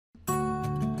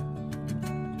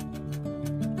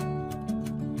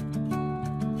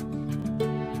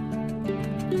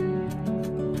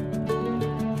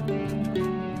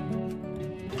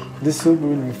This soup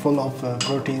will be full of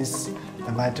proteins,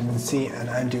 vitamin C and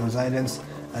antioxidants,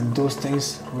 and those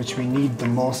things which we need the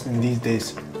most in these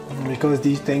days, because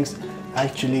these things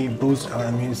actually boost our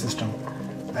immune system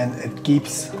and it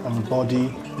keeps our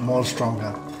body more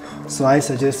stronger. So I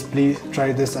suggest please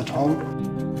try this at home.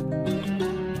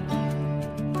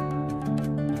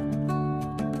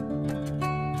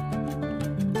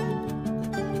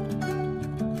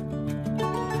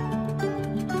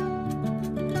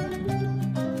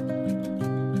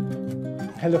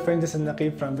 Hello friends, this is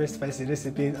Naqib from Best Spicy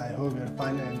Recipes. I hope you're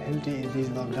fine and healthy in these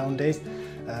lockdown days.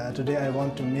 Today I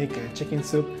want to make a chicken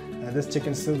soup. This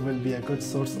chicken soup will be a good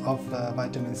source of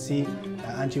vitamin C,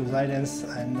 antioxidants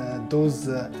and those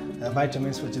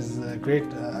vitamins which is great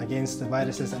against the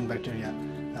viruses and bacteria.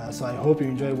 So I hope you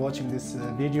enjoy watching this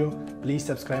video. Please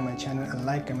subscribe my channel and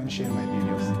like, comment, share my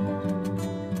videos.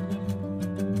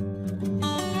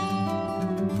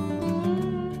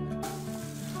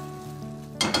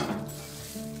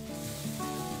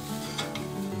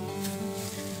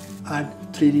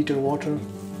 Add 3 liters water.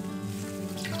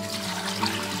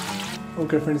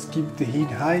 Okay friends, keep the heat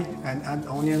high and add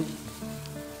onion.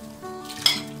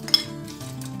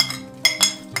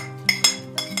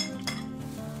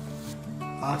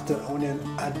 After onion,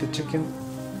 add the chicken.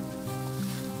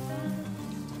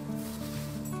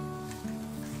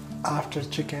 After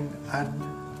chicken, add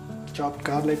chopped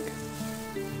garlic.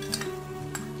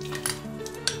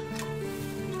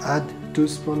 Add 2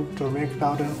 spoons turmeric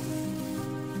powder.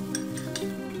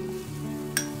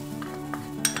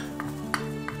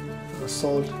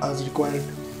 Salt as required.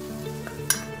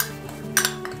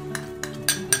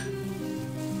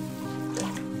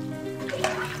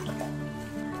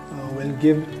 We'll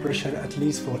give pressure at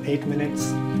least for 8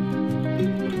 minutes.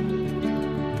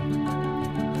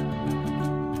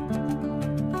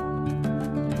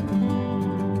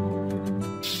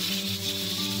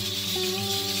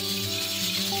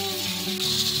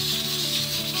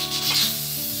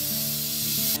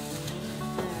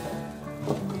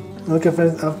 Okay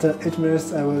friends, after 8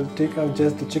 minutes I will take out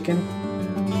just the chicken.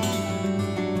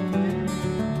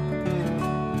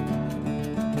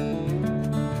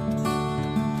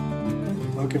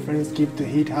 Okay friends, keep the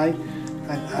heat high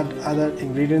and add other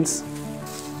ingredients.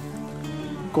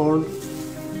 Corn,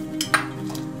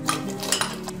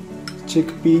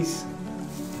 chickpeas,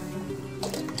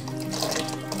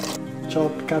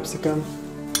 chopped capsicum.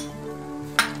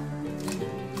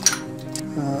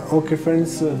 Okay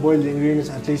friends, boil the ingredients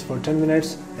at least for 10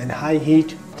 minutes in high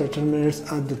heat. After 10 minutes,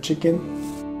 add the chicken.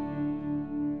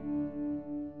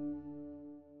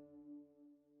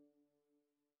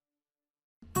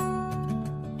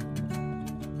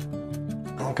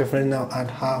 Okay friends, now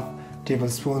add half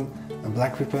tablespoon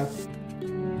black pepper.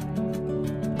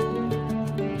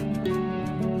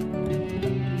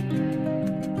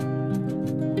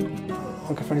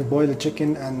 Okay friends, boil the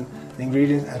chicken and the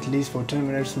ingredients at least for 10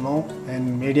 minutes more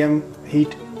in medium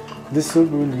heat. This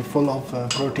soup will be full of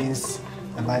proteins,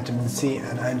 vitamin C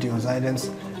and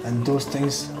antioxidants, and those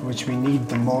things which we need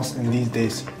the most in these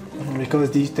days,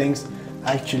 because these things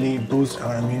actually boost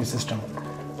our immune system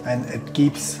and it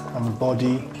keeps our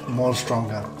body more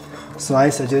stronger. So I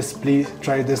suggest please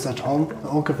try this at home.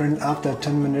 Okay friends, after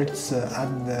 10 minutes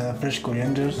add the fresh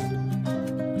coriander.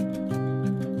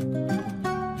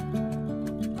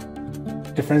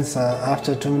 Okay friends,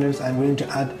 after 2 minutes I'm going to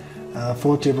add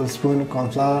 4 tablespoons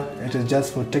corn flour. It is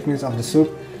just for thickness of the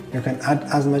soup. You can add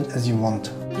as much as you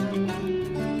want.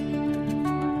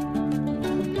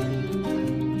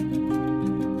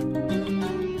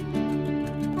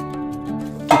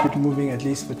 Keep it moving at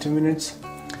least for 2 minutes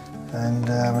and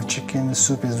our chicken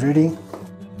soup is ready.